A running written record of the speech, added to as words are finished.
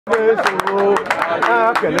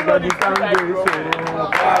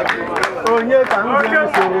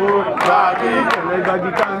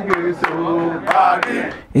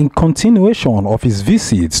In continuation of his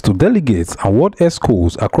visits to delegates and ward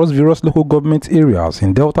Excos across various local government areas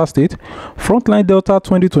in Delta State, frontline Delta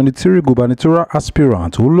 2023 gubernatorial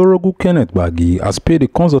aspirant Olorogun Kenneth Gbagi has paid a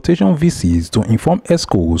consultation visit to inform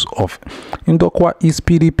Excos of Ndokwa East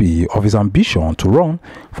PDP of his ambition to run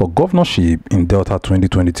for governorship in Delta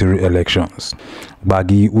 2023 elections.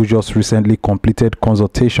 Gbagi, who just recently completed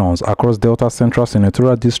consultations across Delta Central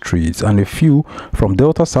Senatorial Districts and a few from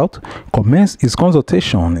Delta South, commenced his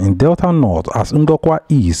consultation in Delta North as Ndokwa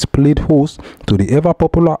East played host to the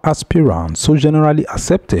ever-popular aspirant so generally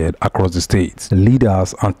accepted across the state.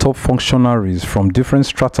 Leaders and top functionaries from different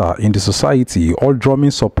strata in the society, all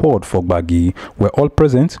drumming support for Gbagi, were all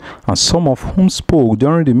present, and some of whom spoke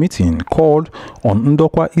during the meeting called on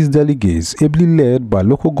Ndokwa East delegates, ably led by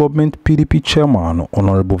local government PDP chairman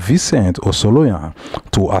Honorable Vincent Osoloyan,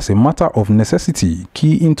 to, as a matter of necessity,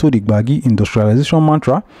 key into the Gbagi industrialization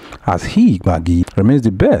mantra, as he, Gbagi, remains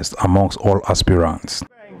the best amongst all aspirants.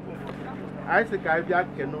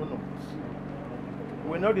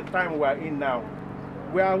 We know the time we are in now.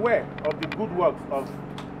 We are aware of the good works of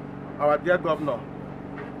our dear governor,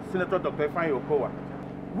 Senator Dr. Ndokwa.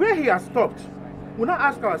 Where he has stopped, we now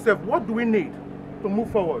ask ourselves, what do we need to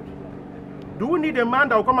move forward? Do we need a man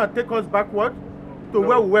that will come and take us backward to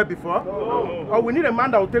where we were before? No. Or we need a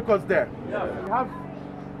man that will take us there? Yeah. We have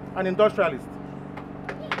an industrialist,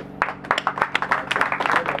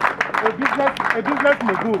 a business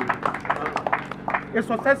mogul, a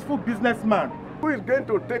successful businessman who is going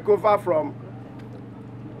to take over from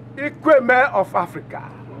Equemere of Africa.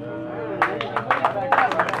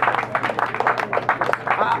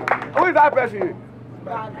 Who is that person?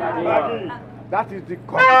 That is the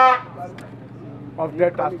core of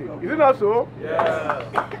Delta State. Is it not so? Yes.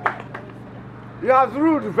 He has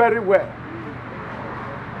ruled very well.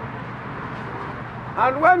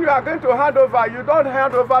 And when you are going to hand over, you don't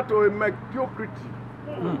hand over to a mediocrity.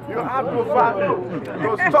 You hand over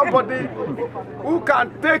to somebody who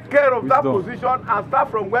can take care of that position and start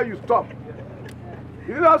from where you stop.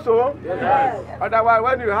 Is it not so? Yes. Otherwise,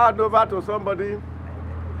 when you hand over to somebody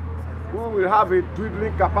who will have a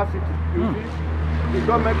dwindling capacity, you see, the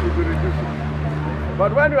government will be reducing.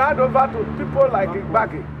 But when you hand over to people like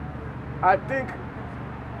Gbagi, I think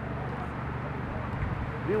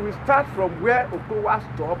you will start from where Okowa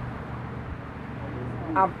stopped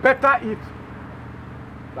and better it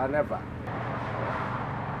than ever.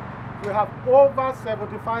 We have over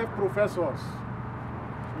 75 professors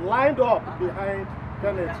lined up behind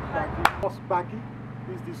Kenneth Gbagi. Because Gbagi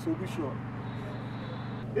is the solution.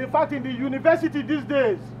 In fact, in the university these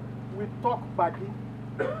days, we talk Gbagi,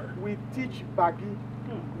 we teach Gbagi,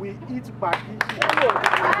 we eat Gbagi.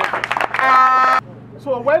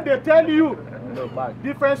 So when they tell you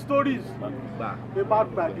different stories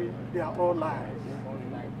about Gbagi, they are all lies.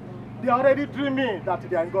 They are already dreaming that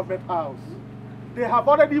they are in government house. They have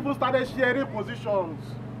already even started sharing positions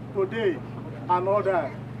today and all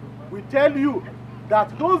that. We tell you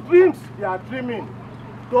that those dreams they are dreaming,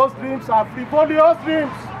 those dreams are frivolous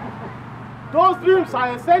dreams. Those dreams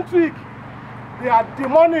are eccentric. They are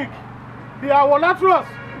demonic. They are volatilous,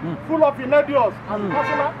 full of inedious and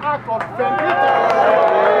personal act of vendetta.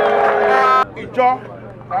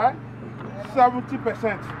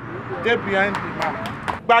 70% they behind the man.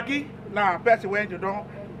 Gbagi now person when you don't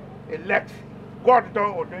elect, God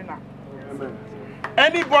don't ordain now.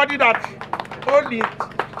 Anybody that only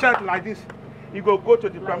church like this, you go to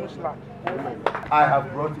the promised land. I have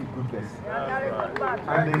brought a goodness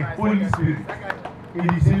and the Holy Spirit in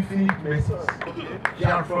His infinite mercies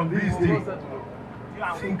shall from this day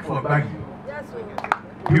think for Gbagi.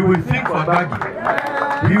 He will think for Gbagi.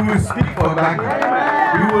 He will speak for Gbagi.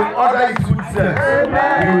 He will order his footsteps.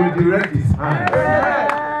 He will direct his hands.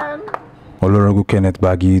 Olorogun Kenneth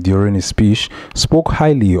Gbagi, during his speech, spoke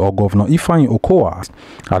highly of Governor Ifeanyi Okowa,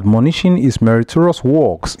 admonishing his meritorious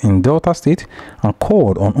works in Delta State, and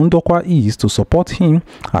called on Ndokwa East to support him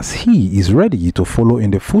as he is ready to follow in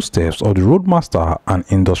the footsteps of the roadmaster and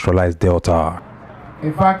industrialize Delta.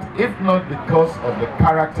 In fact, if not because of the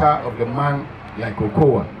character of the man like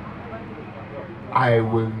Okowa, I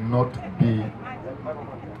will not be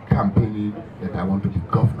campaigning that I want to be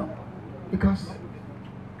governor, because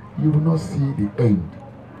you will not see the end.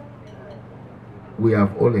 We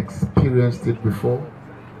have all experienced it before.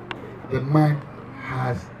 The man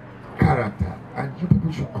has character, and you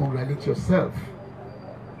people should congratulate yourself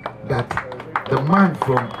that the man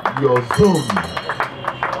from your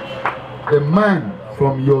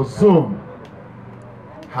zone,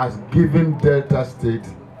 has given Delta State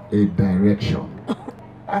a direction.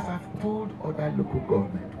 As I've told other local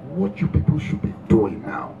government, what you people should be doing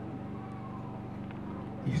now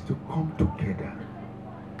is to come together.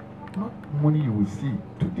 Not money you will see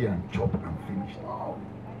today and chop and finish. No.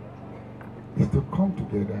 Is to come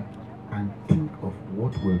together and think of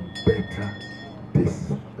what will better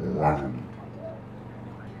this land.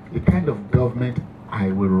 The kind of government I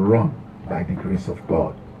will run by the grace of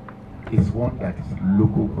God is one that is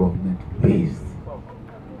local government based.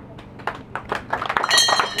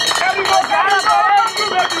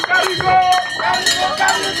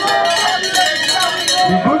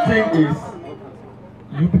 The good thing is,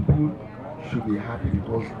 you people should be happy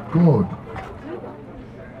because God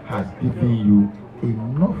has given you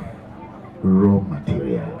enough raw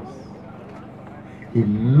materials, a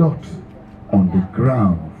lot on the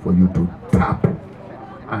ground for you to tap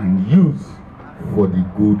and use for the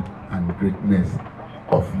good and greatness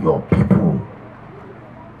of your people.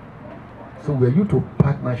 So were you to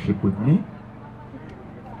partnership with me,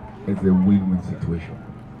 it's a win-win situation.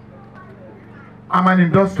 I'm an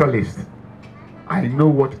industrialist. I know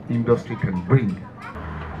what industry can bring.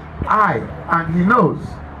 And he knows,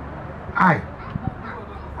 I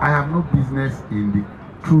have no business in the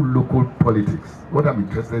true local politics. What I'm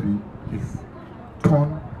interested in is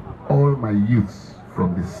turn all my youths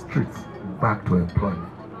from the streets back to employment.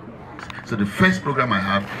 So the first program I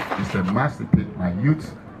have is to emancipate my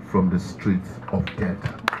youth from the streets of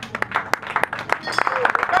Delta.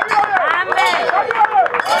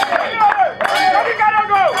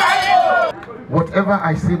 Whatever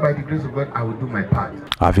I say by the grace of God, I will do my part.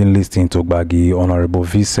 Having listened to Gbagi, Honorable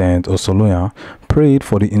Vincent Osoloyan prayed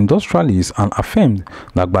for the industrialists and affirmed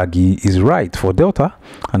that Gbagi is right for Delta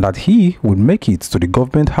and that he would make it to the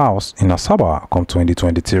government house in Asaba come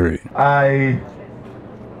 2023. I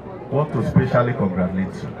want to specially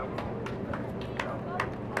congratulate you.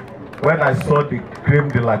 When I saw the creme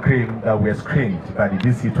de la creme that were screened by the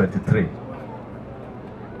DC23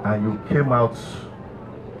 and you came out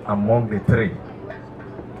among the three,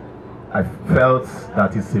 I felt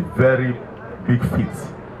that it's a very big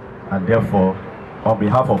feat, and therefore on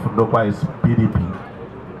behalf of Ndokwa's PDP,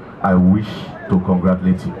 I wish to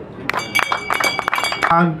congratulate you.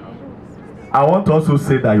 And I want to also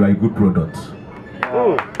say that you are a good product.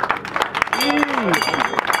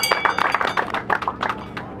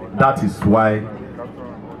 That is why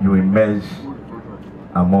you emerge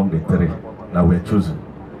among the three that were chosen.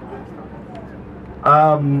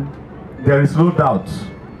 There is no doubt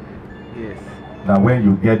that when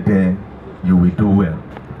you get there, you will do well.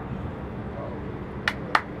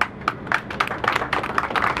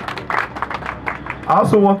 I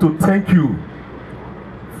also want to thank you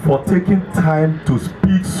for taking time to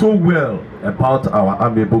speak so well about our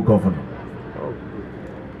amiable governor.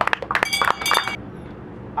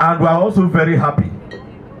 And we are also very happy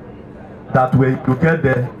that when you get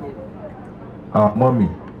there, our mommy,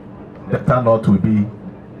 that turned out to be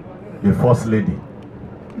the first lady.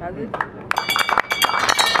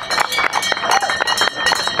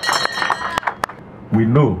 We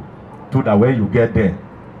know too that when you get there,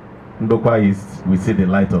 Ndokwa is, we see the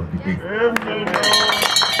light of the day.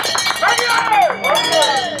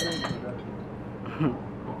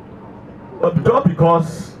 But just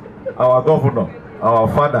because our governor, our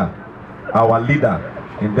father, our leader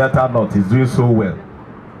in Delta North is doing so well,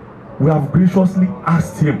 we have graciously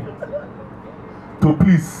asked him to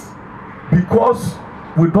please, because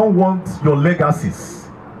we don't want your legacies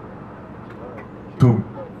to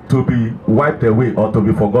be wiped away or to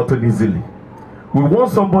be forgotten easily. We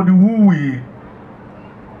want somebody who will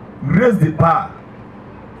raise the bar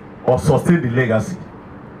or sustain the legacy.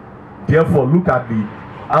 Therefore, look at the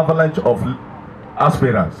avalanche of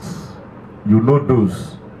aspirants. You know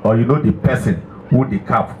those, or you know the person who the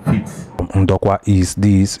cap fits. Ndokwa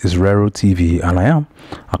this is Rero TV, and I am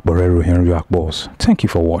Akbarero Henry Akbos. Thank you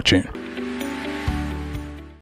for watching.